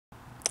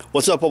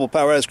What's up,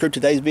 Power Rats crew?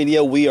 Today's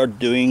video we are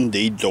doing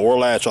the door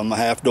latch on the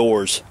half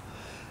doors.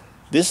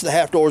 This is the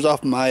half doors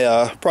off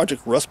my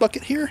Project Rust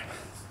Bucket here.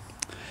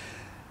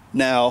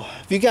 Now,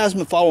 if you guys have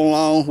been following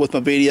along with my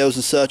videos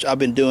and such, I've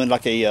been doing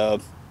like a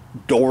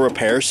door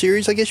repair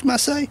series, I guess you might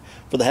say,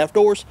 for the half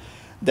doors.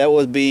 That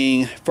was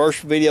being,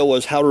 first video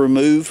was how to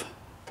remove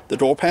the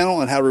door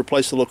panel and how to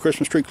replace the little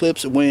Christmas tree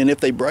clips when and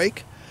if they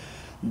break.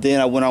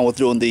 Then I went on with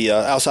doing the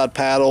outside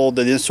paddle,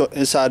 the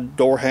inside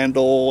door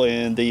handle,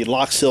 and the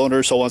lock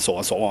cylinder, so on, so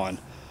on, so on.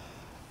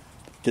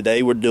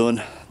 Today we're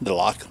doing the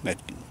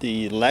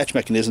latch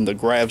mechanism that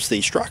grabs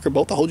the striker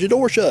bolt to hold your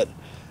door shut.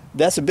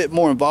 That's a bit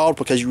more involved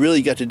because you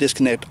really got to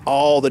disconnect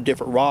all the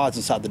different rods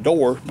inside the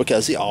door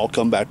because they all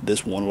come back to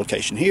this one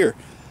location here.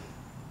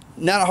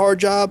 Not a hard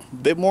job, a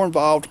bit more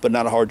involved, but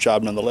not a hard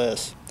job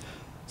nonetheless.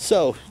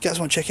 So, you guys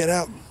want to check it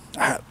out?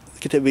 Alright, let's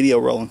get that video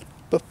rolling.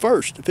 But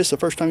first, if it's the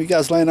first time you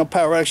guys land on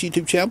Power Rats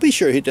YouTube channel, be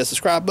sure to hit that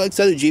subscribe button.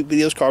 I do Jeep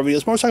videos, car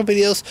videos, motorcycle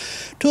videos,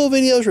 tool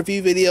videos,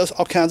 review videos,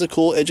 all kinds of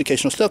cool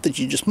educational stuff that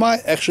you just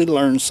might actually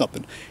learn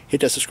something. Hit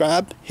that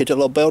subscribe, hit that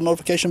little bell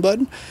notification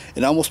button,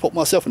 and I almost put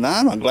myself in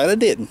 9. I'm glad I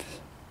didn't.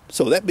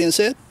 So with that being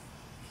said,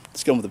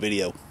 let's go with the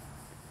video.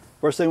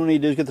 First thing we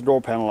need to do is get the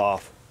door panel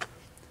off.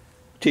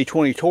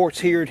 T20 Torx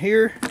here and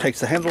here, takes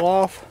the handle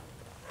off.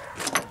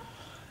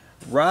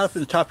 Right up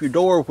in the top of your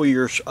door where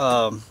your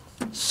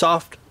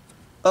soft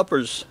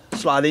uppers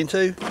slide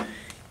into,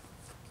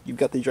 you've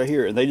got these right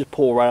here, and they just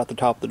pull right out the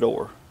top of the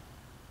door.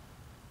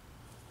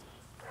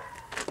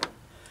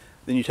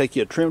 Then you take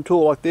your trim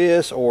tool like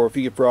this, or if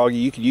you get froggy,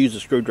 you could use a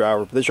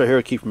screwdriver, but this right here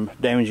will keep from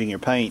damaging your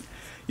paint.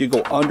 You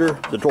go under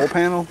the door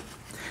panel,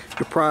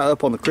 you pry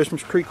up on the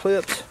Christmas tree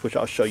clips, which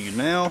I'll show you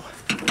now.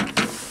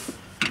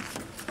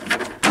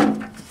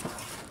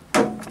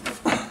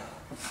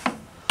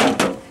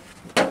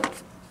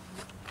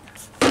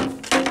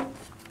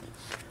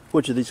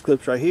 Which of these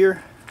clips right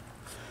here.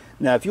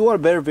 Now, if you want a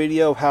better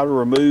video of how to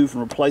remove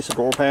and replace the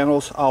door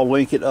panels, I'll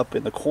link it up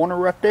in the corner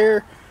right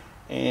there,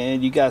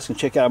 and you guys can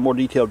check out a more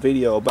detailed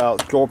video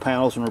about door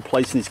panels and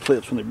replacing these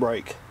clips when they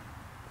break.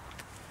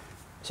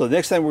 So the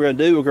next thing we're going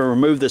to do, we're going to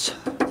remove this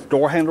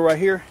door handle right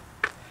here,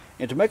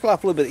 and to make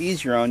life a little bit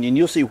easier on you, and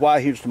you'll see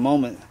why here in just a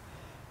moment,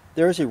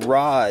 there's a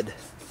rod.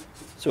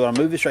 So when I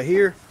move this right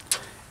here,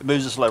 it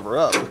moves this lever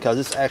up because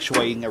it's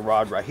actuating a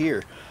rod right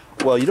here.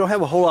 Well, you don't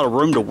have a whole lot of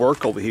room to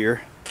work over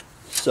here,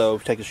 so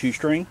take a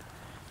shoestring,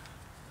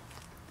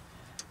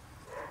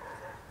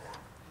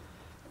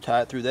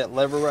 tie it through that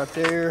lever right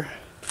there,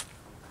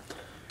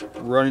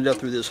 run it up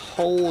through this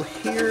hole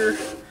here,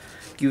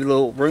 give it a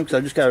little room because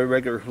I just got a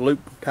regular loop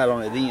tied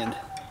on at the end.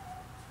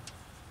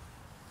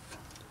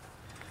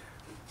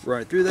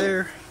 Run it through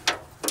there,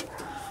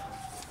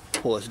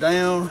 pull this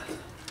down,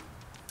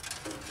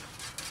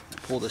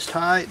 pull this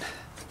tight.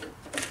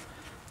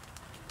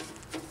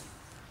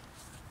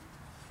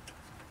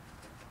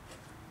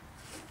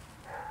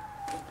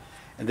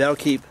 And that'll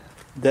keep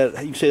that.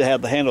 You can see they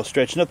have the handle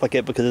stretching up like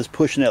that because it's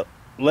pushing that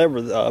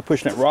lever,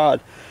 pushing that rod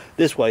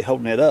this way,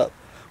 holding it up,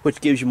 which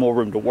gives you more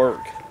room to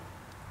work.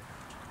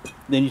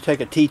 Then you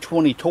take a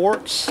T20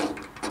 Torx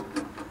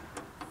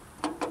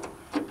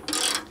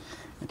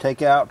and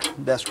take out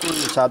that screw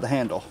inside the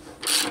handle.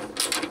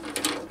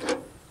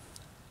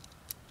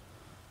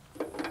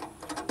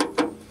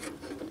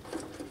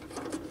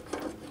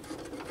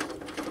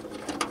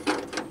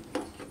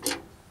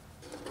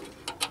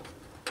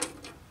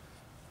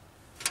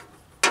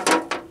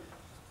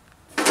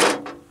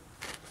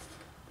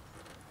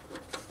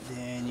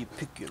 Then you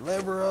pick your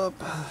lever up,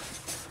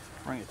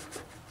 bring it.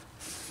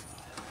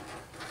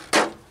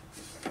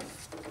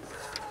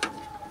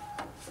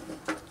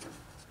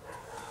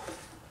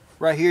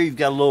 Right here you've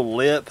got a little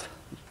lip.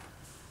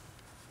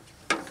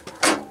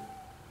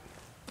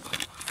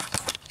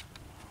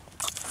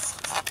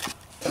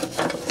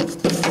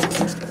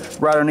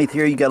 Right underneath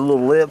here you got a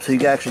little lip, so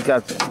you actually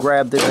got to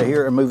grab this right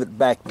here and move it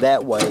back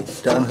that way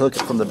to unhook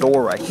it from the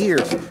door right here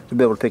to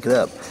be able to pick it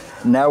up.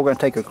 Now we're going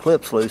to take our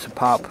clips loose and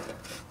pop.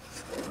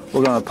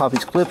 We're going to pop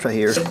these clips right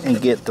here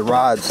and get the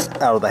rods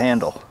out of the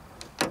handle.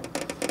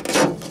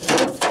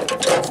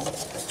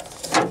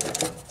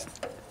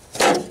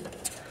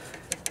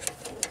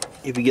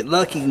 If you get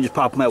lucky, you can just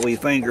pop them out with your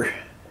finger.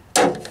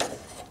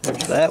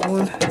 There's that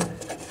one.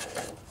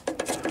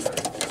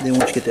 Then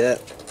once you get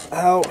that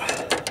out,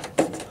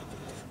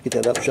 get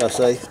that up, should I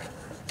say,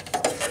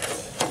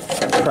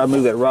 try to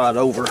move that rod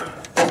over.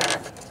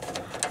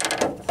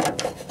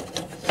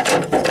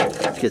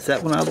 Get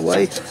that one out of the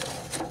way.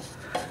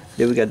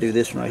 Then we got to do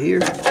this one right here.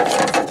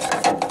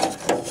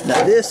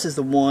 Now this is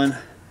the one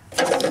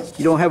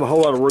you don't have a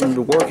whole lot of room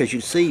to work, as you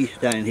see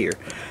down in here.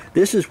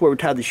 This is where we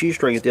tie the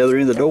shoestring at the other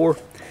end of the door.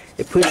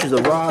 It pushes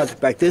the rod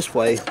back this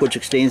way, which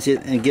extends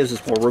it and gives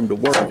us more room to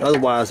work.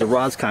 Otherwise, the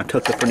rod's kind of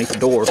tucked up underneath the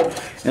door,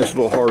 and it's a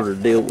little harder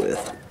to deal with.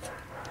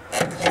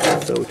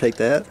 So we take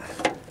that.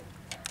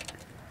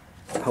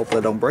 Hopefully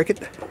I don't break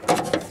it.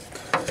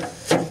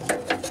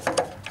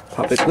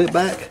 Pop the clip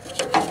back.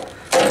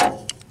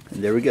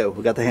 And there we go.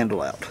 We got the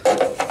handle out.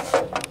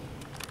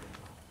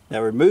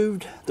 Now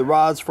removed the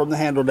rods from the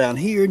handle down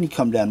here, and you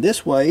come down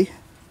this way,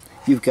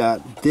 you've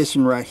got this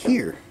one right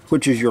here,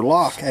 which is your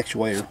lock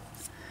actuator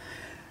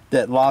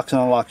that locks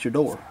and unlocks your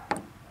door.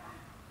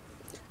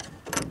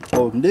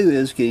 What we can do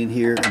is get in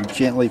here and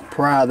gently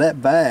pry that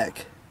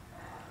back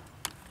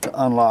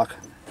to unlock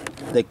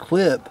the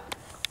clip.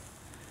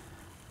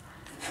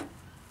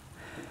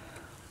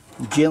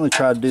 Gently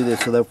try to do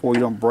this so therefore you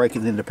don't break it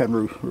and end up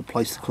having to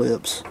replace the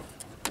clips.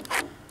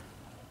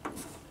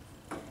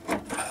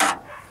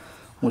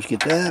 Once you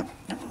get that,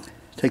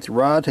 take the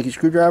rod, take your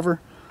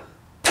screwdriver,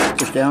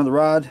 push down the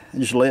rod,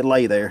 and just let it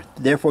lay there.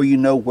 Therefore you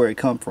know where it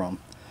come from.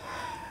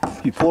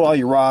 You pull all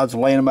your rods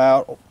and lay them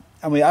out.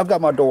 I mean, I've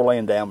got my door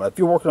laying down, but if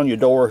you're working on your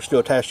door still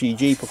attached to your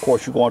Jeep, of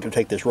course you're going to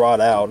take this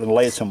rod out and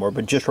lay it somewhere,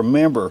 but just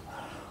remember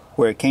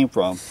where it came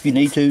from. If you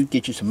need to,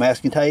 get you some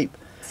masking tape,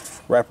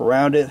 wrap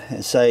around it,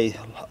 and say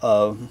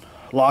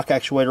lock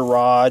actuator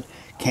rod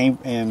came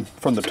in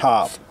from the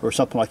top or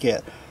something like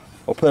that.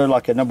 Or put it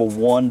like a number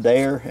 1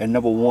 there and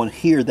number 1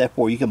 here,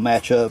 therefore you can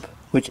match up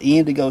which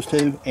end it goes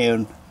to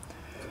and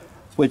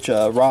which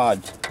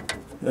rod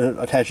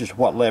attaches to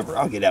what lever.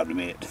 I'll get out in a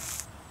minute.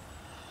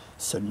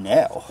 So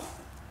now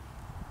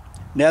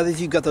that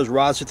you've got those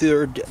rods that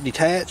are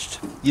detached,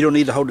 you don't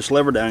need to hold this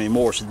lever down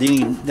anymore. So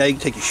then now you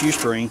can take your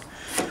shoestring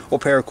or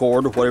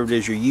paracord or whatever it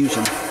is you're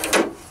using.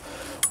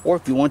 Or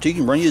if you want to, you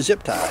can bring your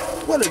zip tie.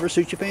 Whatever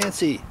suits your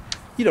fancy.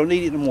 You don't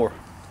need it anymore.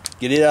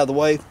 Get it out of the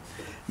way.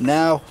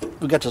 Now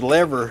we've got the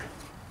lever.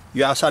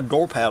 Your outside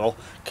door paddle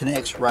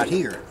connects right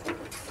here.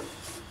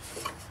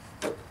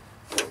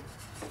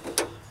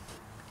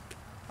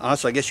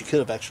 Honestly, I guess you could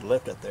have actually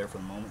left that there for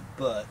a moment,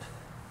 but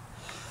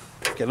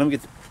okay, let me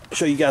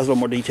show you guys a little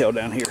more detail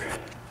down here.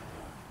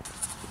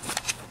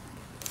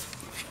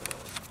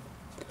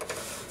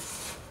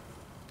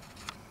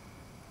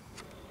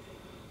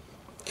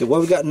 Okay,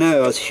 what we got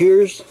now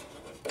is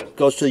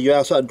goes to your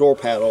outside door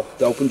paddle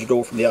that opens your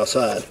door from the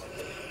outside.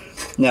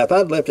 Now, if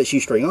I'd left that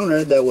shoestring on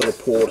there, that would have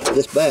pulled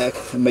this back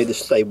and made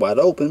this stay wide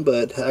open,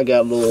 but I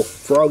got a little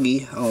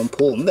froggy on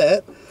pulling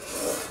that,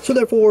 so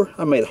therefore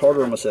I made it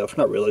harder on myself.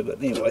 Not really,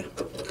 but anyway.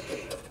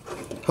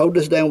 Hold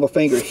this down with my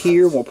finger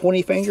here, my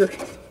pointy finger.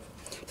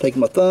 Take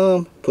my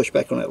thumb, push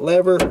back on that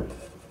lever,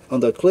 on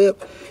the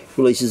clip,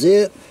 releases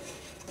it.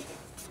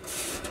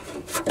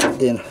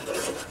 Then,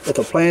 if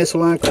the planet's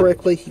aligned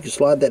correctly, you can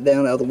slide that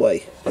down out of the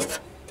way.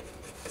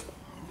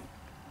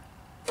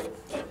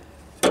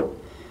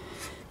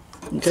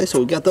 Okay, so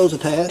we got those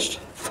attached.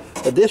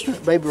 But this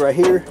baby right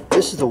here,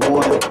 this is the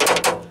one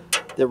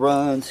that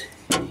runs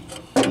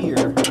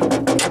here.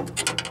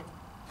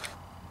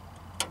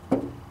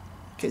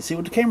 Okay, see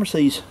what the camera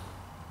sees.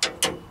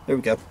 There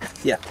we go.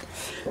 Yeah.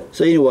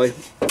 So anyway,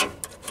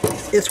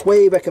 it's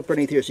way back up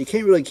underneath here, so you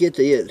can't really get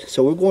to it.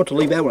 So we're going to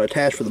leave that one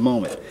attached for the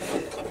moment.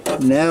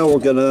 Now we're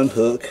going to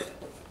unhook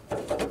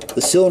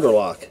the cylinder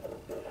lock.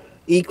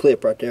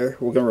 E-clip right there,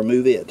 we're going to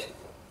remove it.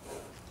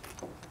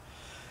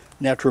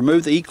 Now to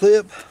remove the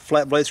E-clip,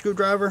 flat blade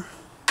screwdriver,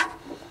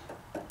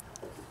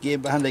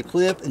 get behind that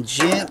clip and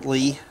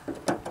gently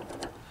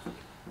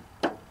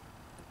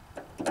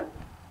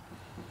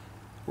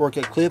work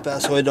that clip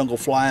out so it don't go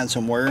flying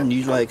somewhere and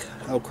you're like,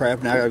 oh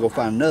crap, now I gotta go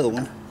find another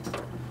one.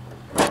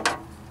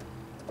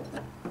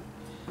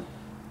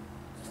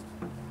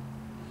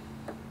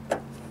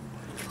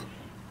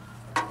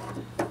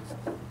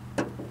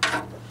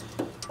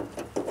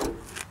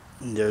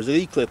 And there's the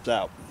E-clips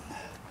out.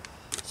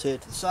 Set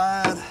it to the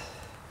side.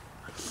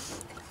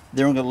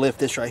 Then we're going to lift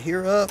this right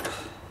here up.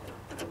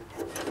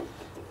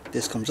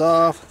 This comes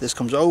off, this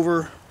comes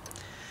over.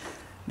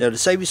 Now to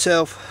save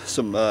yourself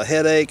some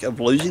headache of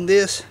losing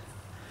this,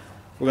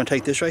 we're going to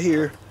take this right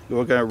here,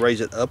 we're going to raise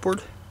it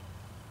upward.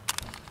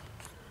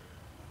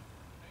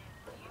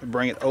 And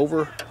bring it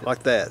over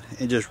like that.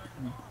 And just,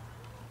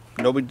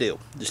 no big deal,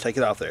 just take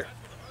it off there.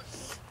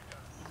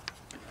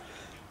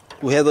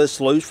 We have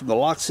this loose from the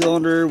lock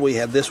cylinder, we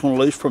have this one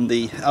loose from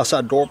the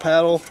outside door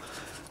paddle.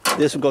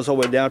 This one goes all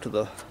the way down to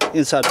the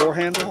inside door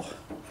handle,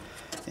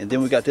 and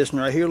then we got this one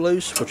right here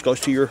loose, which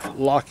goes to your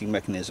locking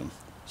mechanism.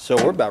 So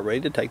we're about ready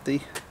to take the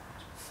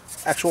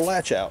actual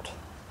latch out.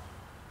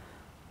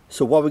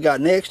 So what we got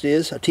next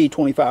is a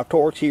T25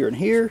 Torx here and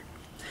here,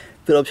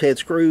 Phillips head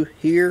screw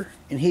here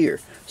and here.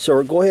 So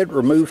we'll go ahead and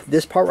remove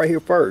this part right here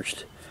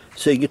first,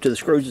 so you get to the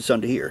screws that's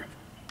under here.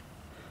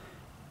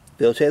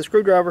 Phillips head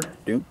screwdriver,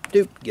 doop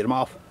doop, get them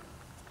off.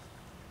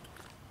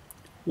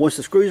 Once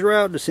the screws are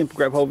out, just simply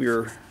grab hold of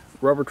your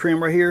rubber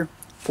trim right here,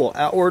 pull it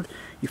outward.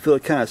 You feel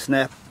it kind of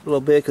snap a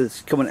little bit because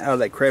it's coming out of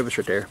that crevice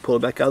right there. Pull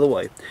it back out of the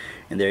way,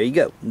 and there you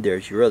go.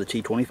 There's your other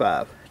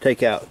T25.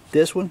 Take out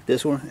this one, and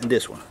this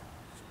one.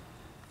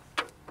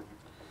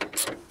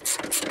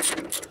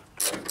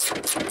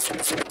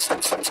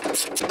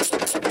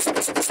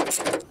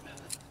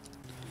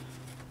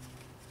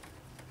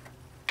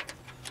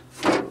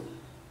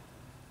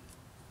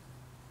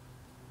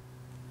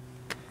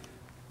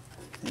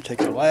 And take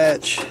the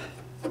latch.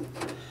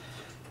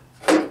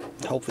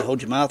 Hopefully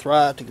hold your mouth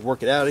right to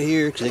work it out of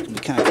here because it can be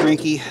kind of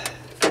cranky.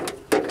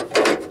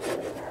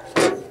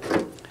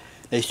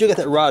 And you still got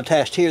that rod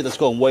attached here that's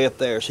going way up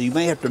there, so you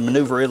may have to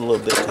maneuver it a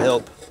little bit to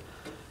help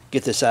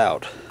get this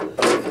out.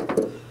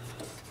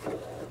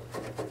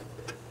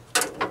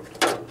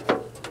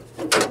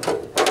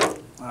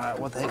 Alright,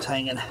 what the heck's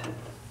hanging?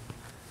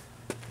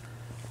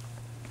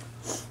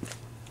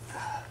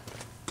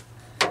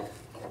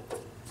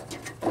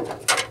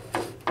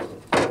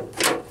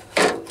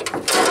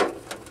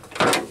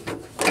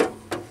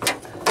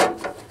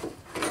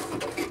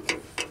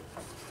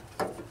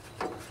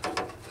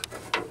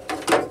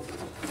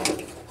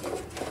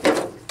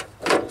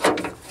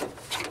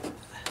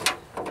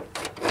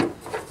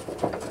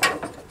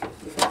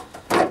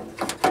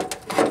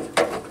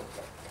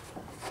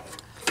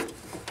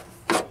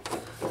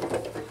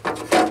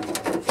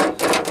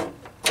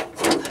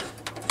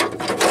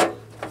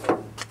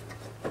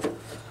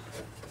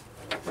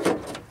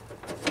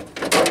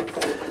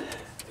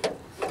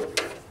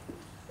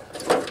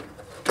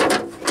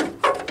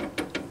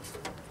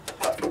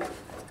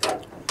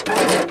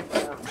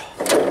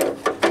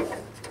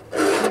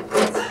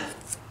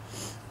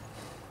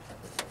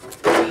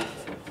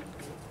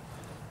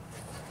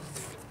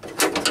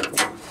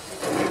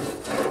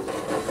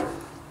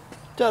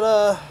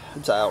 Ta-da!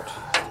 It's out.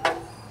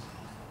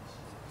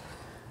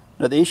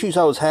 Now the issues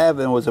I was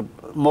having was a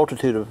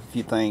multitude of a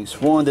few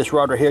things. One, this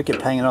rod right here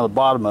kept hanging on the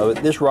bottom of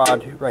it. This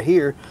rod right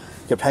here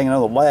kept hanging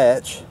on the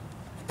latch.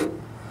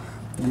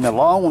 And the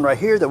long one right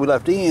here that we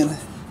left in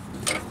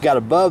got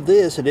above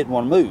this and didn't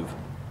want to move.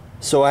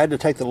 So I had to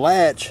take the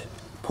latch,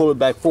 pull it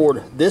back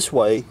forward this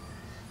way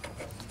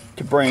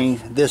to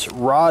bring this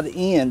rod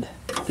end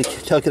to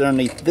tuck it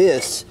underneath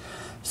this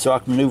so I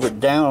can maneuver it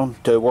down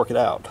to work it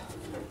out.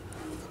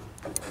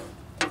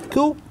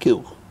 Cool,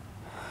 cool.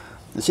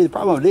 And see, the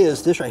problem with it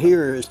is, this right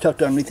here is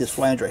tucked underneath this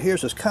flange right here,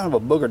 so it's kind of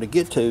a booger to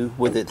get to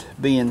with it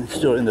being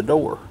still in the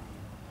door.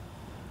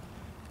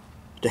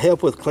 To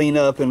help with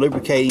cleanup and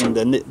lubricating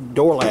the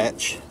door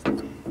latch,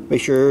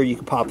 make sure you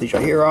can pop these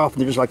right here off,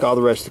 and they're just like all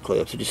the rest of the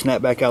clips. So just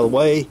snap back out of the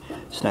way,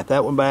 snap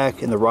that one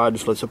back, and the rod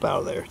just lifts up out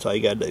of there. That's all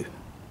you gotta do.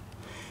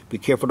 Be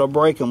careful don't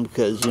break them,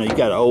 because you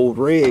got an old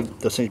rig,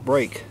 those things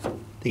break.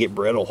 They get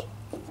brittle.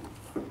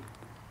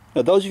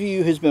 Now, those of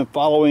you who's been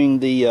following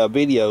the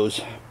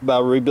videos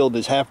about rebuilding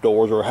these half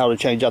doors or how to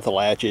change out the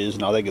latches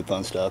and all that good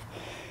fun stuff,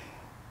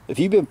 if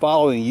you've been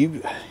following,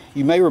 you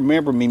may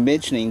remember me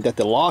mentioning that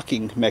the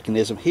locking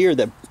mechanism here,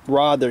 that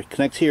rod that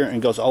connects here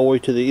and goes all the way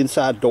to the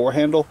inside door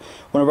handle,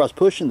 whenever I was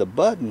pushing the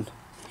button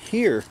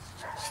here,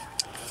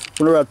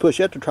 whenever I'd push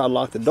that to try to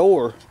lock the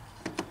door,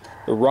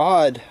 the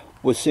rod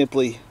would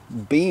simply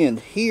bend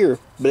here,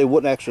 but it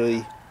wouldn't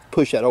actually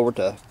push that over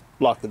to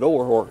lock the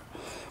door,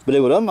 but it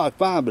would unlock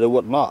fine, but it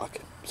wouldn't lock.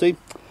 See?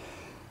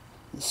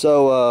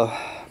 So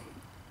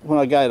when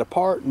I got it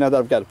apart, now that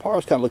I've got it apart, I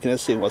was kind of looking at it,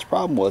 seeing what the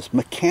problem was.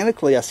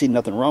 Mechanically, I see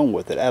nothing wrong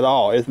with it at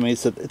all. I mean,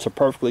 it's a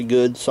perfectly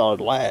good, solid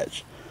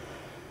latch.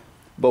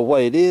 But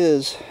what it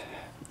is,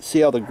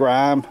 see all the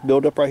grime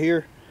build up right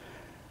here?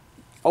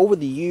 Over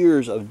the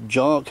years of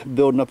junk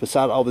building up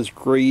inside all this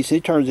grease,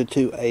 it turns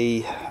into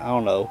I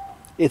don't know,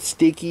 it's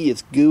sticky,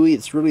 it's gooey,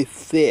 it's really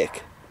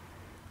thick.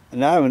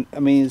 And I want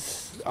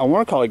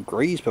to call it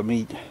grease, but I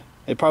mean,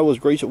 it probably was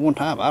grease at one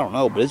time. I don't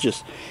know, but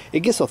it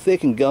gets so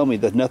thick and gummy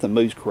that nothing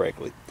moves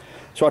correctly.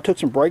 So I took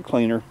some brake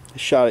cleaner,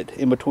 shot it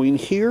in between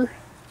here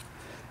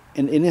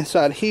and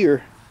inside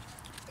here,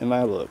 and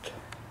now look.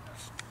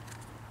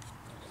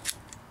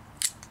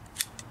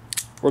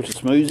 Works as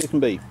smooth as it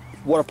can be.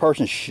 What a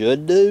person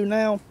should do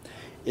now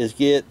is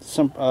get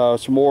some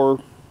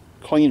more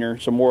cleaner,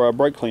 some more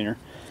brake cleaner.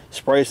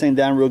 Spray this thing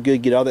down real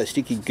good, get all that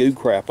sticky goo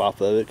crap off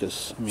of it,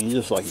 because I mean, it's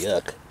just like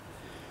yuck.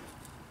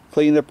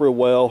 Clean it up real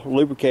well,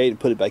 lubricate, and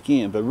put it back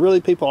in. But really,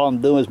 people, all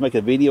I'm doing is make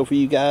a video for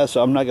you guys,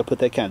 so I'm not going to put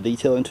that kind of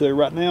detail into it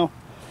right now.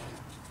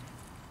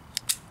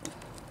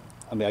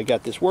 I mean, I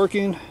got this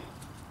working.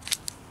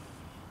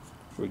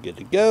 We're good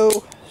to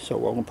go. So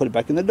we're going to put it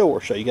back in the door,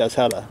 show you guys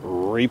how to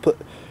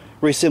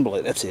reassemble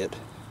it. That's it.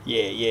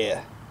 Yeah,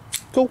 yeah.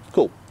 Cool,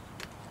 cool.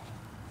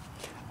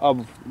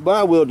 But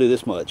I will do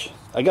this much.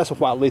 I got some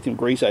white lithium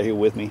grease out here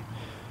with me.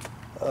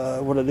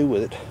 What did I do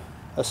with it?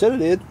 I said I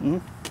did.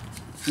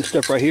 This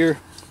stuff right here.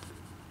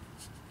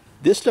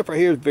 This stuff right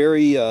here is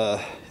very,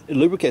 it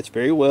lubricates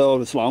very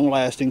well. It's long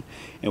lasting.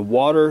 And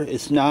water,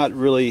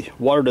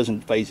 water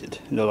doesn't phase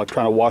it. Like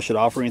trying to wash it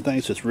off or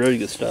anything. So it's really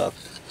good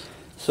stuff.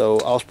 So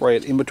I'll spray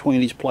it in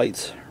between these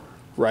plates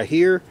right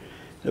here.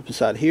 Up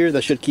inside here.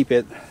 That should keep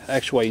it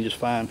actuating just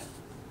fine.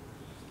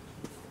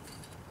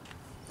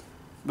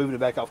 Moving it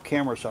back off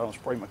camera so I don't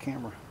spray my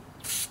camera.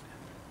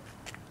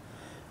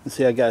 And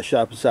see, I got a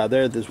shot inside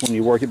there. This is when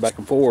you work it back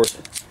and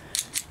forth.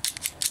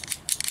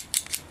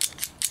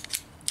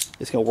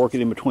 It's going to work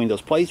it in between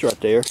those plates right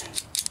there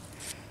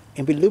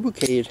and be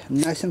lubricated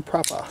nice and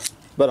proper.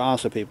 But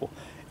honestly, people,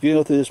 if you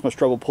go through this much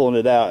trouble pulling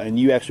it out and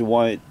you actually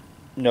want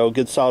it,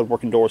 good solid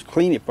working doors,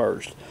 clean it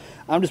first.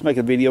 I'm just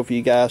making a video for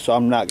you guys, so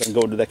I'm not going to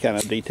go into that kind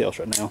of details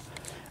right now.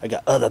 I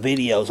got other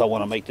videos I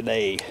want to make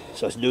today,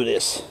 so let's do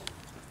this.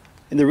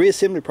 in the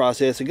reassembly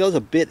process, it goes a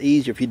bit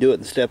easier if you do it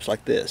in steps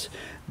like this.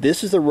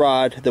 This is the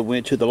rod that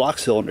went to the lock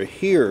cylinder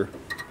here,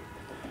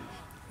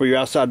 where your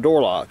outside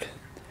door lock.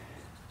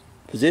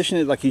 Position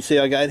it like you see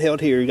I got it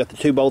held here. You got the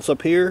 2 bolts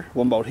up here,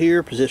 1 bolt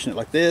here. Position it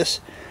like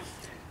this.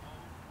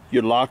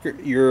 Your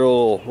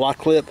little lock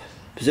clip,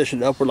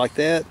 position it upward like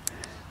that.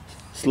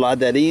 Slide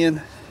that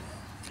in.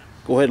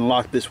 Go ahead and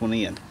lock this one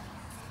in.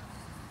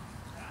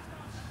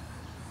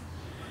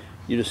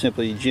 You just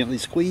simply gently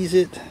squeeze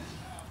it,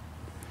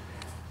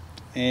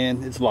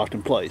 and it's locked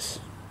in place.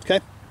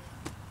 Okay.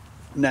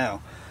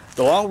 Now,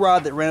 the long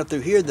rod that ran up through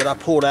here that I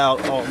pulled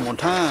out all at one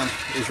time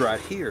is right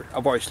here.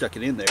 I've already stuck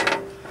it in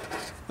there.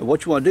 And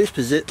what you want to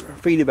do is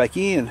feed it back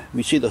in.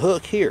 You see the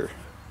hook here,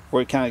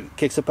 where it kind of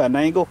kicks up at an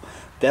angle.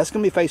 That's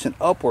going to be facing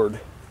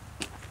upward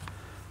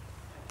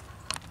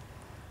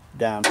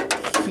down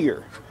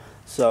here.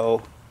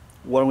 So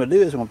what I'm going to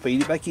do is I'm going to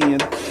feed it back in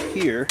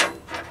here,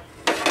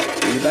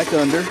 feed it back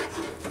under,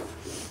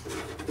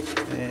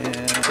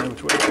 and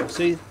which way?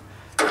 See?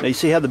 Now you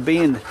see how the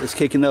bend is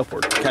kicking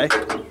upward, okay?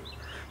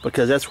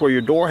 Because that's where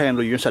your door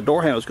handle, your inside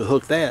door handle is going to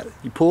hook that.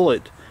 You pull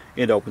it,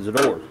 it opens the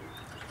door.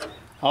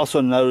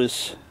 Also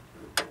notice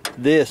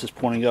this is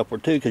pointing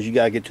upward too, because you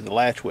got to get to the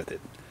latch with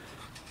it.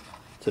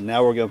 So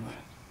now we're going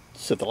to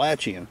set the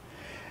latch in.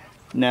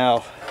 Now,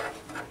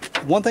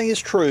 one thing is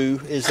true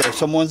is that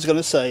someone's going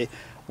to say,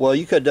 well,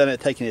 you could have done it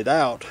taking it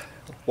out,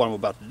 what I'm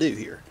about to do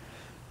here.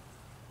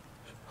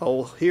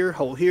 Hole here,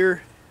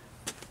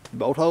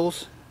 bolt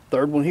holes,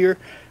 third one here.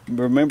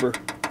 Remember,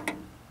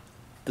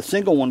 the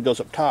single one goes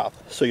up top,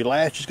 so your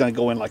latch is going to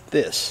go in like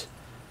this.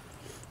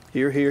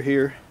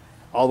 Here,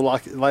 all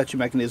the latching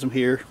mechanism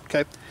here,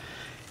 okay?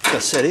 It's going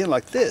to set in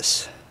like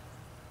this.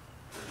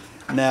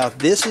 Now,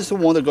 this is the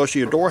one that goes to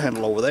your door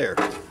handle over there,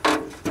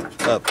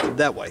 up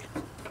that way.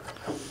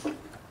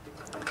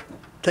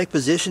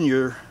 Position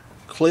your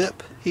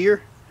clip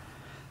here,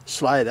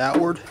 slide it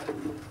outward.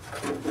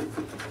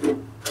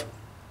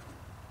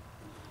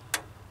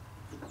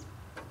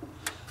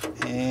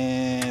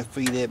 And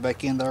feed it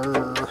back in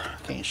there.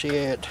 Can't see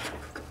it.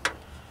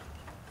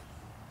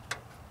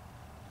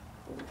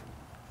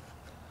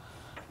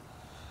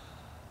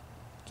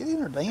 Get in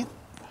there, Dan.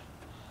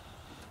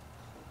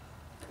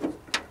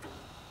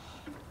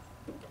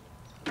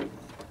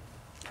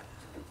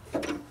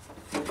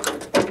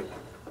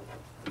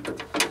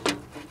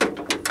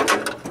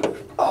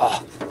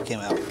 Oh, came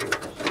out.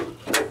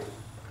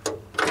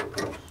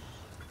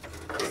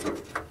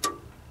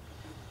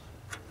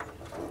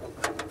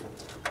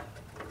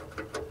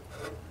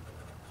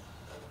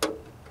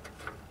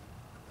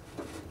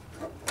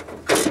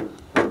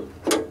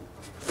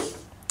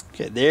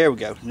 Okay, there we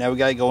go. Now we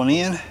got it going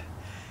in.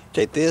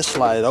 Take this,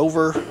 slide it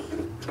over.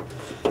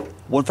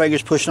 One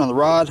finger's pushing on the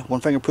rod,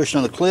 one finger pushing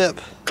on the clip.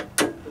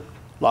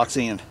 Locks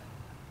in.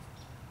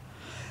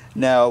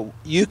 Now,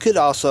 you could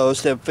also,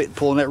 instead of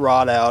pulling that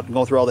rod out and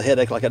going through all the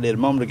headache like I did a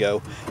moment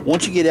ago,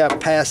 once you get out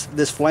past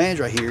this flange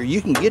right here,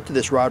 you can get to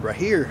this rod right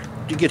here,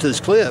 to get to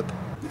this clip,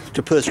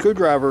 to put a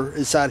screwdriver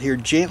inside here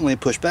gently and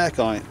push back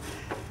on it.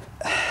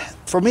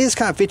 For me, it's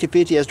kind of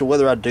 50-50 as to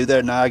whether I do that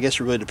or not. I guess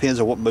it really depends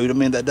on what mood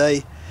I'm in that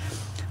day.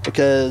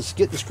 Because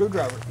get the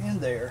screwdriver in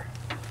there,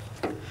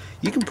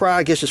 you can pry,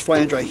 I guess, this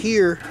flange right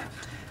here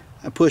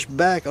and push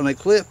back on that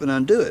clip and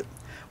undo it.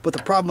 But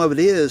the problem of it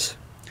is,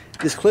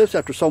 this clips,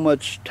 after so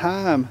much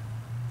time,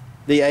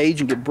 they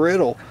age and get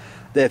brittle,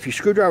 that if your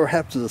screwdriver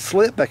happens to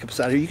slip back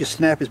upside here, you can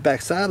snap his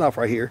back side off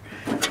right here,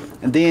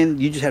 and then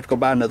you just have to go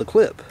buy another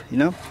clip, you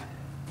know?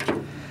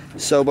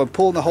 So by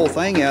pulling the whole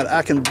thing out,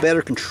 I can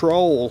better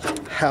control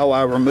how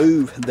I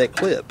remove that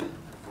clip.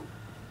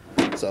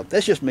 So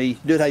that's just me.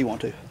 Do it how you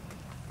want to.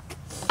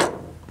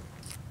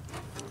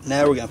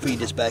 Now we're going to feed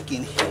this back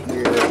in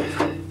here.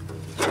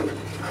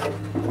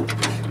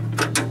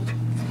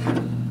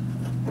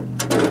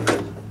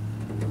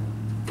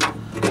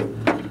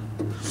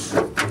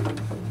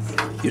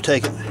 You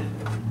take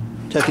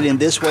it in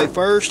this way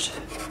first,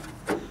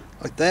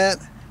 like that.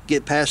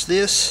 Get past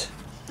this,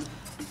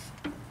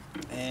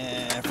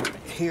 and from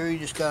here you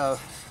just gotta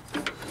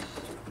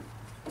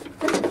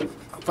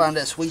find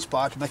that sweet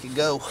spot to make it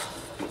go.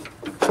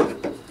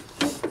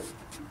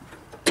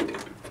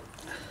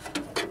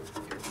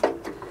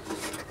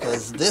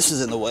 Because this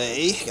is in the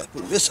way. Gotta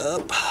put this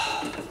up.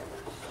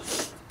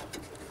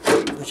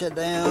 Push that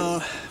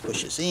down.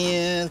 Push this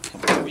in.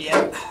 Come on, where we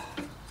at?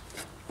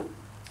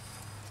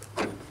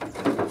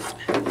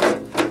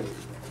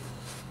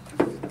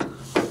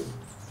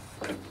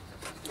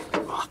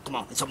 Oh, come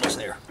on, it's almost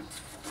there.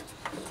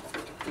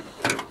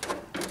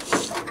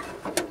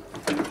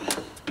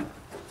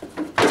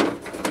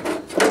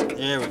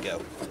 There we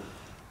go.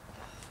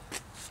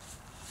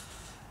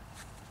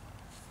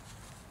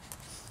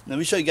 Let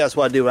me show you guys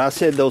what I do. When I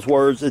said those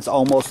words, it's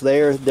almost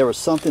there, there was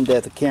something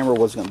that the camera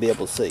wasn't going to be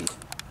able to see.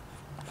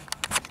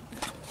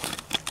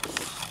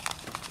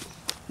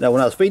 Now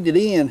when I was feeding it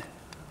in,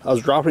 I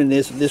was dropping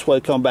this way,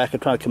 come back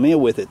and trying to come in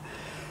with it.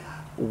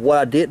 What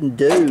I didn't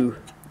do,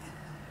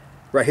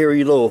 right here are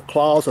your little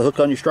claws that hook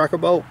on your striker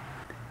bolt.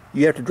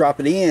 You have to drop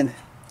it in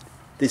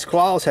these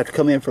claws have to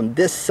come in from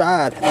this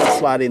side and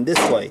slide in this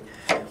way.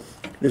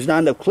 There's not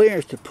enough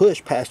clearance to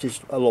push past this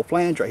little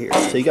flange right here.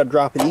 So you got to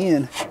drop it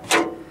in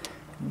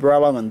right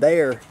along in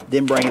there,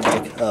 then bring it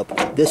back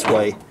up this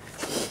way.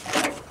 It's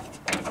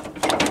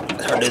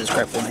hard to do this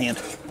crap with one hand.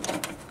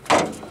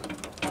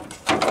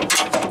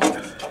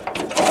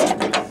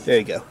 There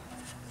you go.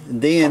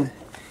 And then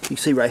you can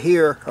see right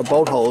here, our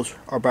bolt holes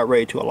are about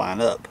ready to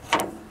align up.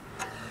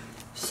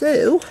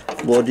 So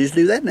we'll just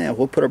do that now.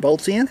 We'll put our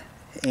bolts in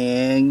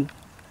and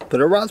put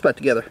our rods back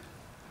together.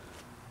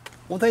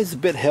 One thing that's a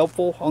bit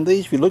helpful on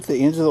these, if you look at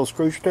the ends of those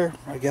screws there,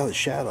 right, go the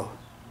shadow.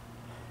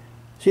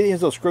 See the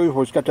ends of those screws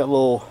where it's got that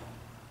little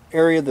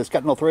area that's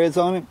got no threads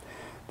on it?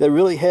 That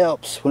really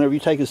helps whenever you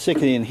take and stick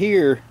it in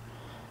here.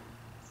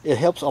 It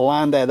helps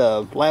align that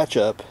latch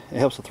up. It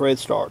helps the thread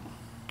start.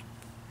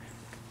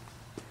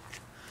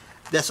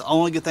 That's the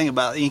only good thing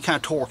about any kind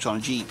of Torx on a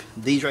Jeep.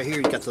 These right here,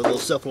 you got the little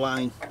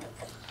self-aligning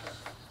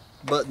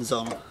buttons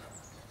on them.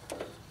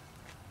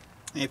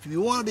 And if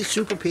you want to be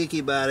super picky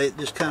about it,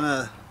 just kind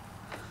of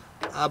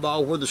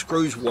eyeball where the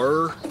screws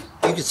were.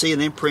 You can see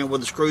an imprint where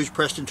the screws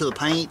pressed into the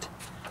paint.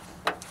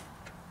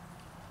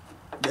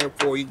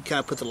 Therefore, you can kind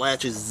of put the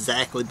latch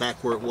exactly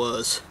back where it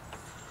was,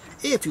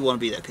 if you want to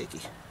be that picky.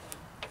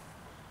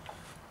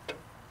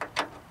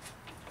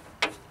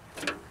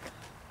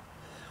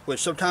 Which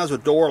sometimes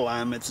with door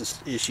alignments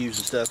and issues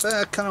and stuff,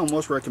 I kind of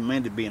almost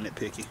recommended being that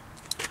picky.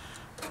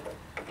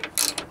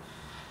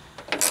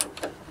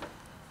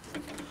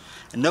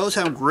 And notice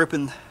how I'm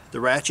gripping the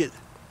ratchet.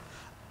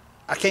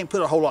 I can't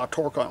put a whole lot of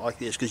torque on it like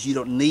this because you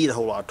don't need a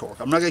whole lot of torque.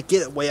 I'm not going to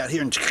get it way out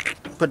here and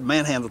put the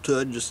manhandle to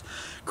it and just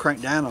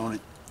crank down on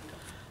it.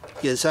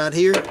 Get inside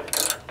here.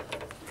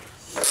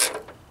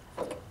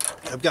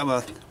 I've got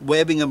my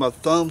webbing of my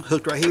thumb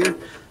hooked right here.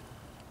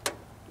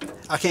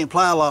 I can't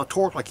apply a lot of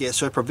torque like this,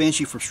 so it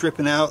prevents you from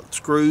stripping out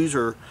screws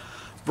or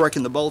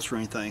breaking the bolts or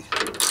anything.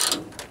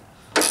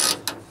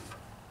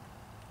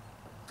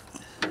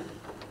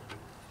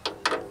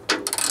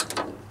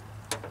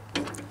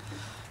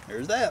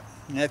 There's that.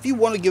 Now if you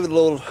want to give it a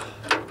little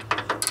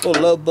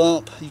love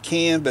bump, you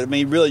can, but I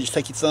mean really just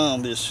take your thumb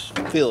and just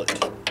feel it.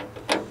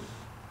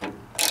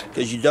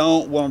 Because you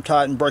don't want them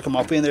tight and break them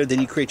off in there,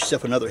 then you create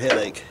yourself another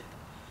headache.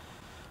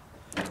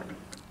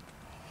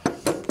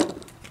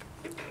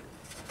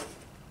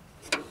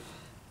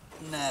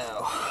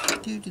 Now,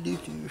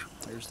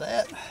 there's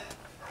that.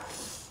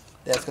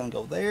 That's going to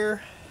go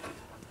there.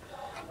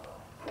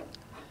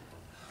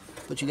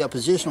 But you got to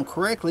position them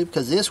correctly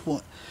because this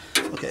one.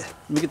 Okay,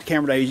 let me get the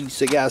camera down. You can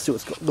see, guys, see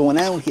what's going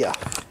on here.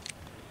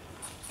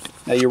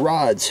 Now your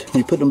rods, when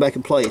you put them back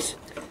in place.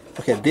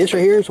 Okay, this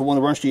right here is the one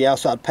that runs to the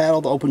outside paddle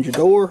that opens your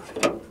door.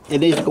 It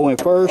needs to go in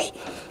first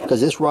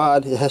because this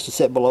rod, it has to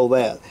set below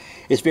that.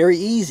 It's very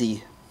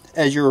easy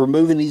as you're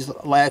removing these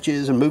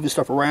latches and moving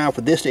stuff around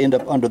for this to end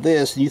up under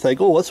this, and you think,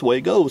 oh, that's the way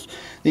it goes.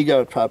 Then you got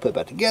to try to put it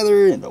back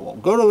together, and it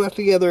won't go back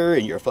together,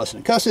 and you're fussing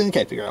and cussing,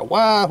 can't figure out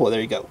why. Well, there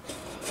you go.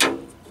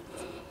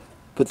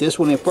 Put this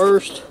one in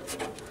first.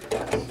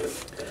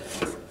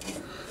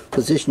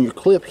 Position your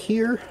clip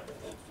here,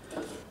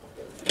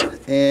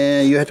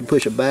 and you have to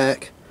push it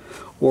back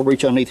or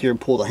reach underneath here and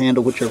pull the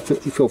handle, whichever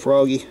you feel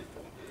froggy,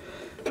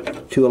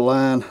 to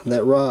align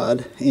that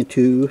rod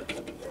into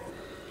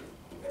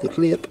the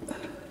clip.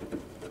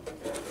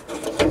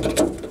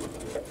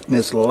 And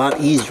it's a lot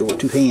easier with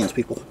two hands,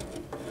 people.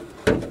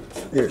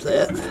 There's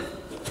that.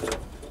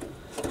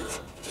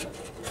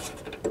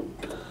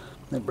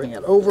 Then bring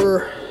it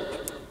over.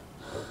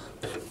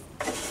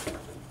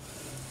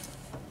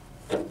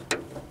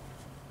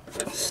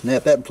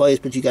 Snap that in place,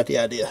 but you got the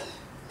idea.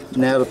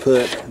 Now to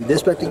put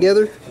this back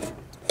together.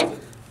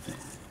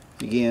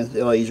 Again, it's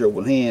a lot easier with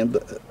one hand,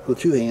 but with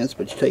two hands.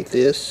 But you take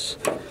this,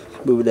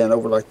 move it down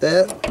over like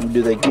that, and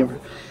do that again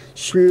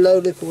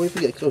slowly for you.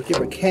 Get a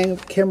different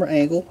camera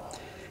angle.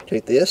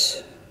 Take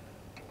this,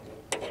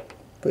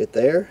 put it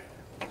there,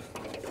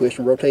 twist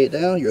and rotate it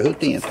down. You're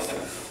hooked in.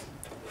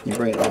 You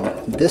bring it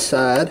on this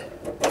side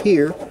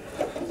here,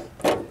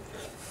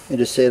 and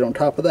just set it on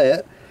top of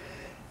that,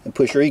 and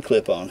push your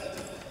E-clip on.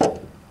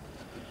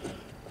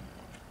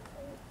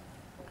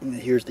 And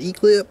here's the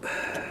E-clip.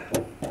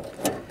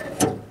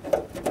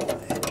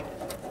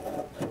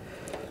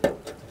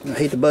 I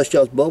hate to bust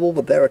y'all's bubble,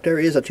 but that right there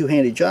is a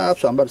two-handed job,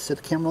 so I'm about to set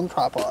the camera on the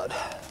tripod.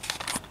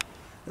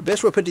 The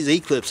best way to put these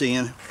E-clips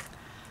in,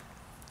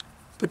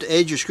 put the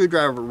edge of your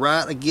screwdriver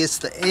right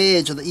against the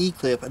edge of the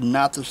E-clip and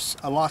not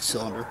a lock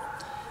cylinder.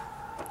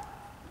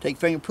 Take your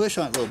finger, push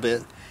on it a little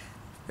bit.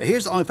 Now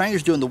here's the only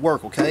fingers doing the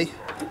work, okay?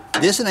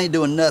 This one ain't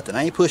doing nothing.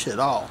 I ain't pushing at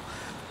all.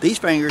 These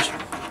fingers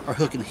are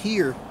hooking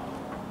here,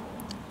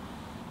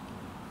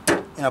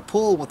 and I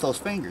pull with those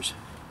fingers.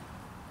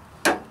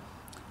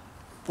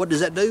 What does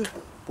that do?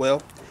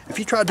 Well, if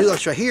you try to do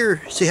this right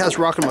here, see how it's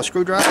rocking my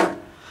screwdriver?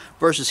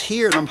 Versus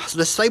here, and I'm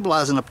just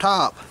stabilizing up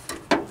top.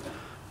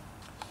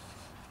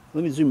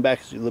 Let me zoom back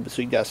a little bit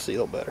so you guys see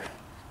a little better.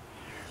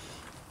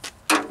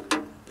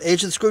 The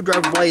edge of the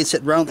screwdriver blade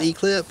sitting around the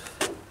E-clip.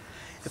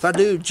 If I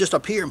do just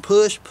up here and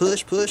push,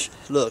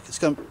 look, it's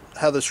going to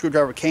have the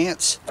screwdriver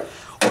cants.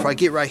 if I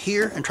get right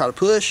here and try to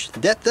push,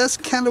 that does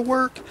kind of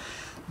work,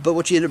 but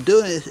what you end up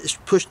doing is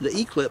pushing the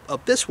E-clip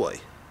up this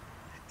way,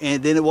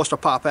 and then it wants to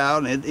pop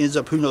out and it ends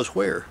up who knows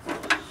where.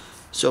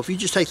 So if you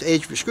just take the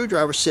edge of your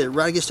screwdriver, set it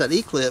right against that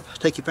E-clip,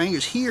 take your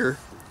fingers here,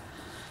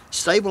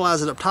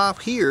 stabilize it up top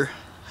here,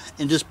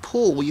 and just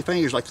pull with your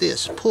fingers like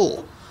this.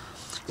 Pull.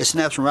 It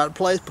snaps them right in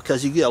place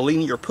because you get a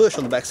linear push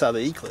on the back side of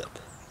the E-clip.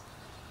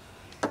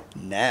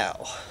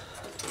 Now,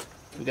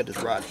 we got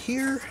this rod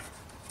here,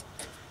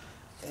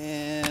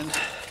 and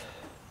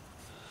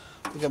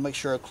we gotta make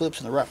sure our clip's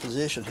in the right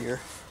position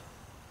here.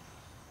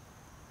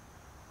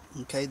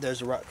 Okay, there's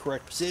the right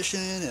correct position,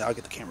 and I'll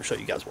get the camera to show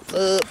you guys what's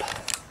up.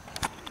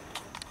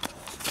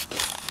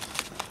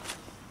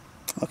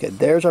 Okay,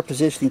 there's our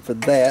positioning for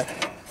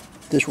that.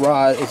 This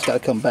rod has got to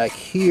come back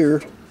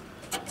here,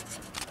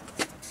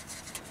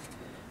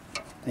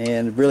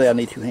 and really I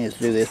need two hands to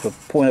do this, but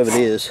the point of it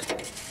is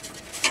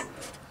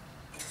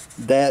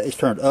that is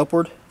turned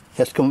upward. It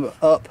has to come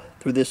up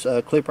through this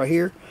clip right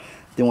here.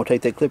 Then we'll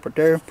take that clip right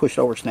there, push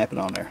it over, snap it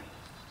on there.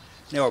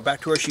 Now we're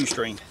back to our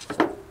shoestring.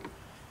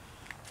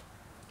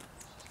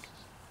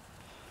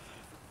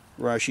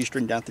 Run our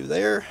shoestring down through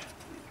there,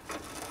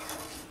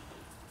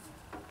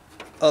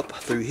 up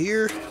through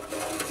here,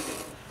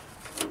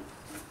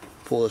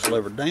 pull this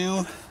lever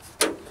down,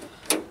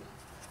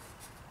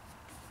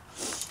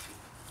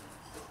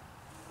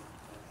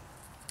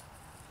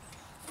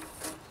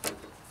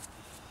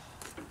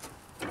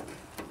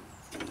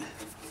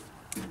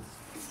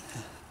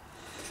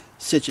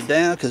 sit it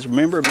down, because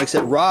remember, it makes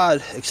that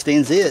rod,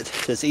 extends it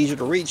so it's easier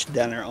to reach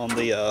down there on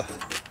the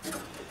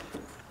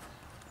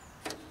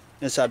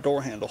inside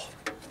door handle.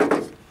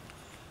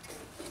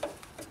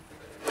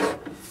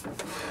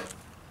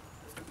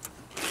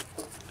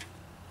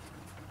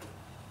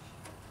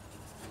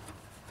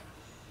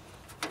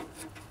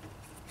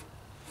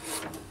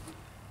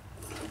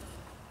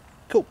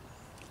 Cool.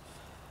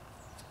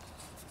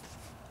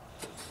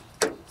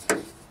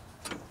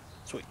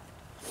 Sweet.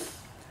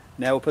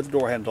 Now we'll put the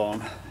door handle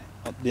on,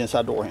 the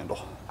inside door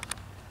handle.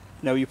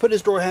 Now, you put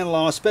this door handle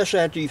on,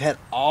 especially after you've had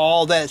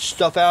all that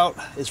stuff out,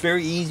 it's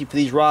very easy for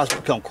these rods to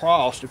become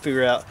crossed to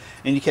figure out,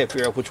 and you can't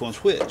figure out which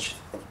one's which.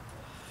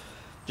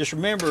 Just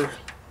remember,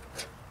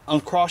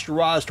 uncross your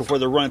rods to where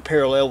they're running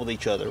parallel with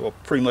each other, well,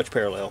 pretty much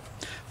parallel.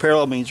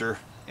 Parallel means they're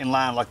in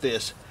line like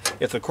this.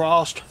 If they're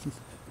crossed,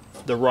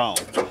 they're wrong.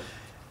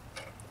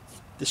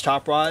 This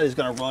top rod is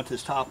going to run to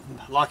this top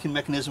locking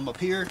mechanism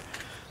up here.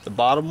 The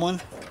bottom one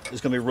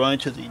is going to be running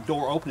to the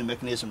door opening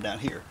mechanism down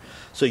here.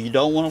 So you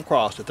don't want them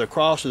crossed. If they're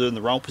crossed, they're in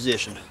the wrong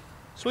position.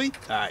 Sweet.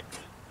 All right.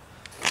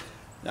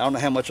 Now, I don't know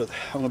how much I'm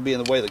going to be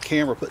in the way of the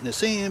camera putting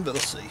this in, but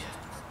let's see.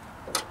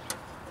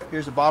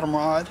 Here's the bottom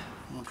rod.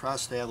 I'm going to try to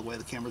stay out of the way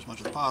of the camera as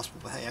much as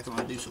possible, but hey, I can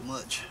only do so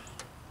much.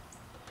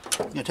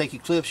 You're going to take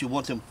your clips, you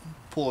want them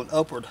pulling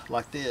upward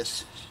like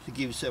this to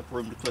give yourself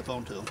room to clip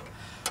onto them.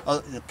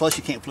 Plus,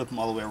 you can't flip them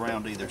all the way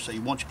around either, so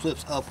you want your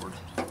clips upward.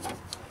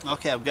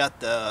 Okay, I've got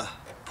the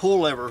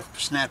pull lever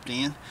snapped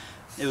in.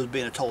 It was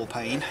being a total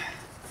pain.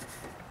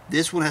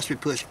 This one has to be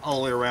pushed all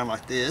the way around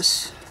like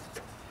this.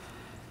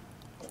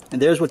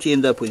 And there's what you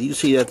end up with. You can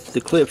see that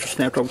the clips are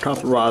snapped over top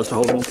of the rods to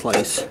hold them in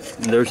place.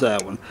 And there's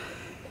that one.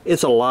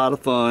 It's a lot of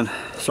fun,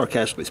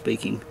 sarcastically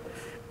speaking,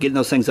 getting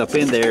those things up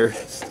in there.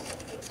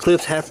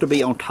 Clips have to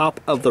be on top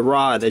of the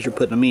rod as you're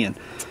putting them in,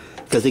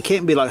 because they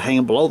can't be like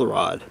hanging below the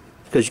rod,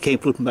 because you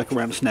can't flip them back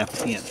around and snap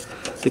them in.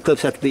 The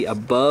clips have to be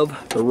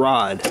above the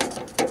rod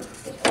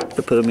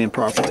to put them in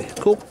properly.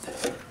 Cool.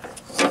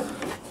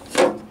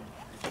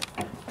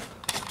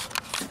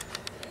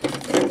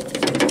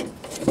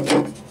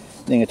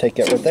 Then you take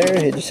that right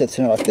there, it just sits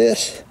in like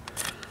this.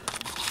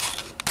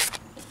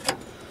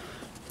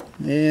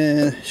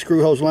 And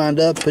screw holes lined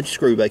up, put your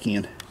screw back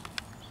in.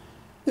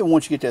 Then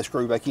once you get that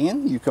screw back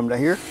in, you come down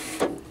here,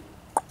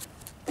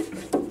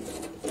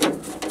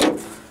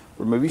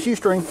 remove your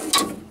shoestring.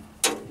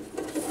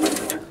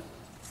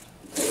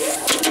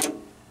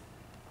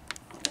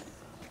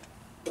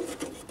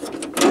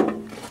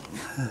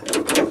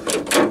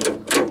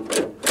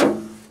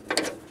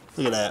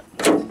 Look at that.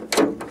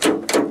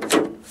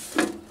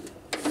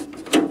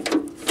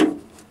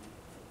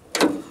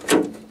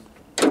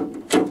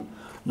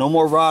 No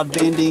more rod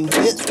bending.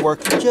 It's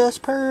working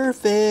just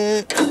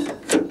perfect.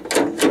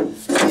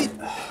 Sweet.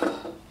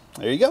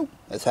 There you go.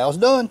 That's how it's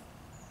done.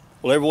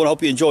 Well, everyone, I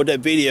hope you enjoyed that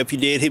video. If you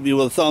did, hit me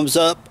with a thumbs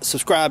up.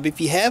 Subscribe if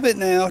you haven't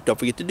now. Don't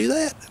forget to do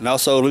that. And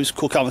also leave some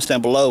cool comments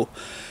down below.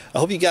 I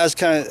hope you guys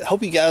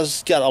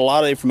got a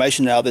lot of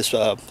information out of this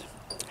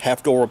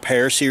half door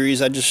repair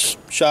series I just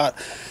shot.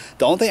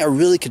 The only thing I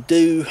really could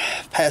do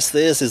past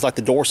this is like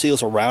the door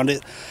seals around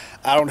it.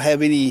 I don't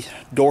have any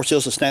door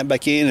seals to snap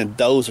back in, and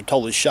those are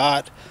totally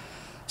shot.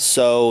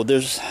 So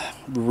there's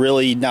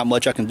really not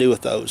much I can do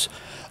with those.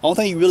 Only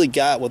thing you really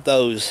got with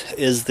those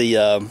is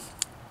the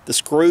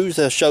screws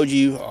that I showed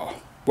you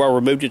where I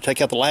removed it to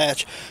take out the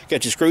latch.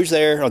 Got your screws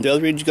there. On the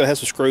other end, you're going to have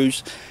some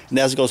screws. And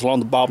as it goes along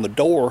the bottom of the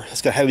door,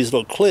 it's going to have these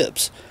little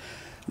clips.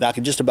 Now, I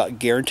can just about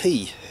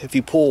guarantee if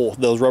you pull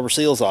those rubber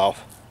seals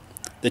off,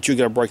 that you're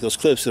going to break those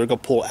clips. They're going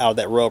to pull out of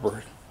that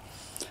rubber.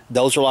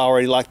 Those are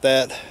already like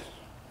that.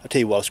 I'll tell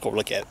you what, let's go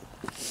look at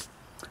it.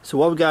 So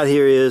what we got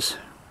here is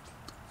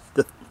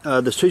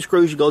there's 2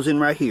 screws that goes in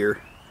right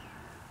here.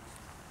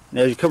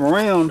 Now as you come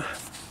around,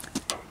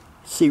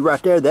 see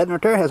right there, that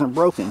right there hasn't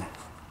broken.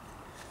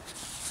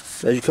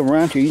 As you come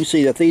around here, you can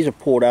see that these are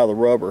pulled out of the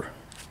rubber.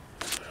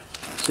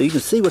 So you can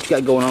see what you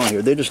got going on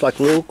here. They're just like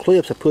little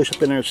clips that push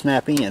up in there and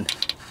snap in.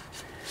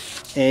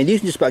 And you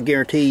can just about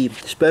guarantee,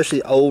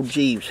 especially old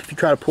Jeeps, if you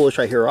try to pull this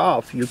right here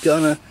off, you're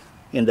gonna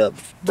end up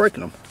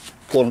breaking them,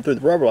 pulling them through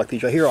the rubber like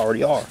these right here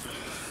already are.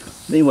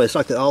 Anyway, it's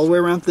like that all the way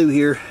around through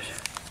here.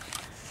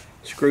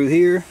 Screw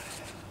here.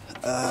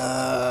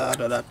 Then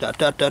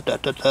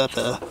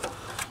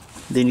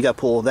you got to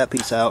pull that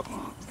piece out.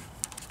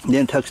 And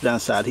then tucks it down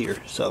inside here.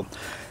 So,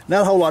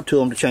 not a whole lot to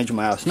them to change them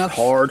out. It's not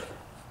hard,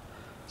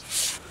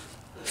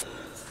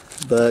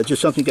 but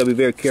just something you got to be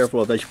very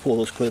careful of as you pull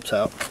those clips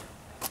out.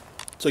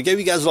 So I gave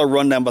you guys a little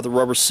rundown about the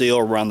rubber seal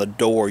around the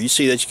door. You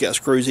see that you got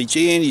screws each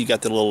end. You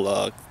got the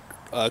little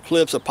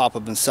clips that pop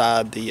up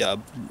inside the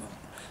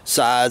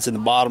sides and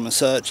the bottom and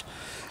such.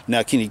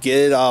 Now, can you get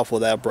it off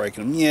without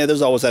breaking them? Yeah,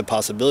 there's always that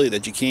possibility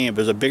that you can, but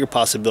there's a bigger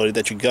possibility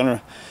that you're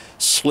gonna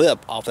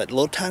slip off that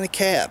little tiny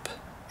cap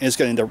and it's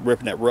gonna end up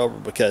ripping that rubber.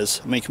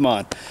 Because, I mean, come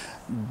on,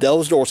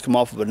 those doors come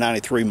off of a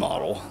 93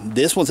 model.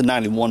 This one's a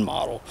 91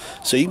 model,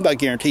 so you can about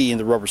guarantee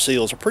the rubber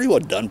seals are pretty well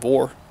done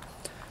for.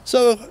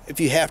 So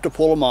if you have to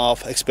pull them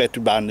off, expect to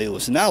buy new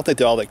ones. And I don't think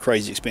they're all that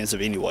crazy expensive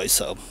anyway,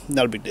 so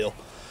not a big deal.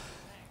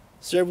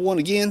 So everyone,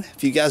 again,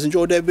 if you guys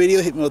enjoyed that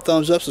video, hit me with a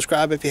thumbs up,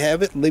 subscribe if you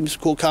haven't, leave me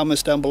some cool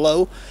comments down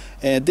below.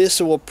 And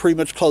this will pretty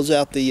much close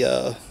out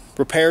the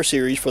repair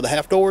series for the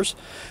half doors.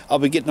 I'll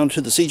be getting onto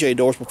the CJ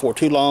doors before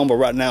too long, but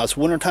right now it's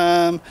winter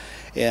time,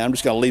 and I'm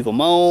just going to leave them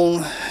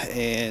on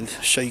and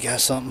show you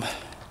guys something.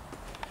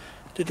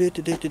 Close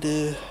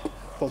the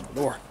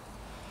door.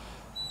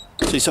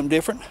 See something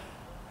different?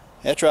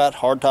 That's right,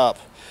 hard top.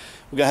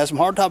 We're going to have some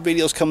hard top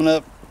videos coming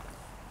up.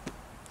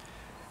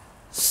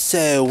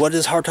 So, what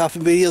does hard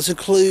topping videos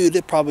include?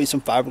 It probably some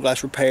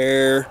fiberglass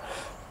repair,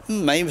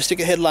 maybe stick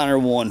a headliner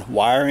one,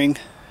 wiring,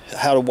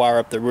 how to wire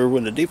up the rear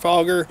window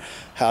defogger,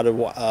 how to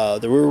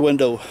the rear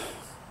window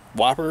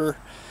wiper,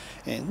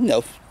 and you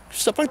know,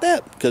 stuff like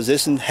that. Because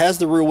this has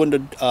the rear window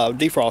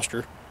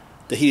defroster,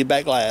 the heated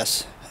back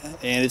glass,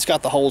 and it's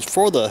got the holes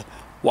for the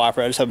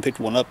wiper. I just haven't picked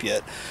one up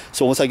yet.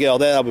 So once I get all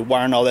that, I'll be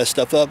wiring all that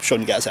stuff up,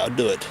 showing you guys how to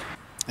do it.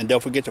 And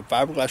don't forget the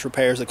fiberglass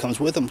repairs that comes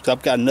with them, because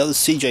I've got another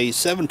CJ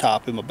 7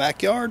 top in my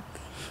backyard.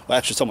 Well,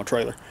 actually it's on my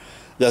trailer.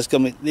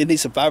 It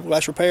needs some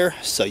fiberglass repair,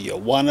 so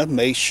you'll want to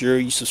make sure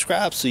you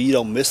subscribe so you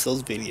don't miss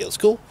those videos.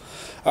 Cool?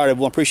 Alright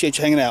everyone, appreciate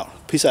you hanging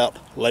out. Peace out.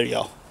 Later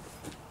y'all.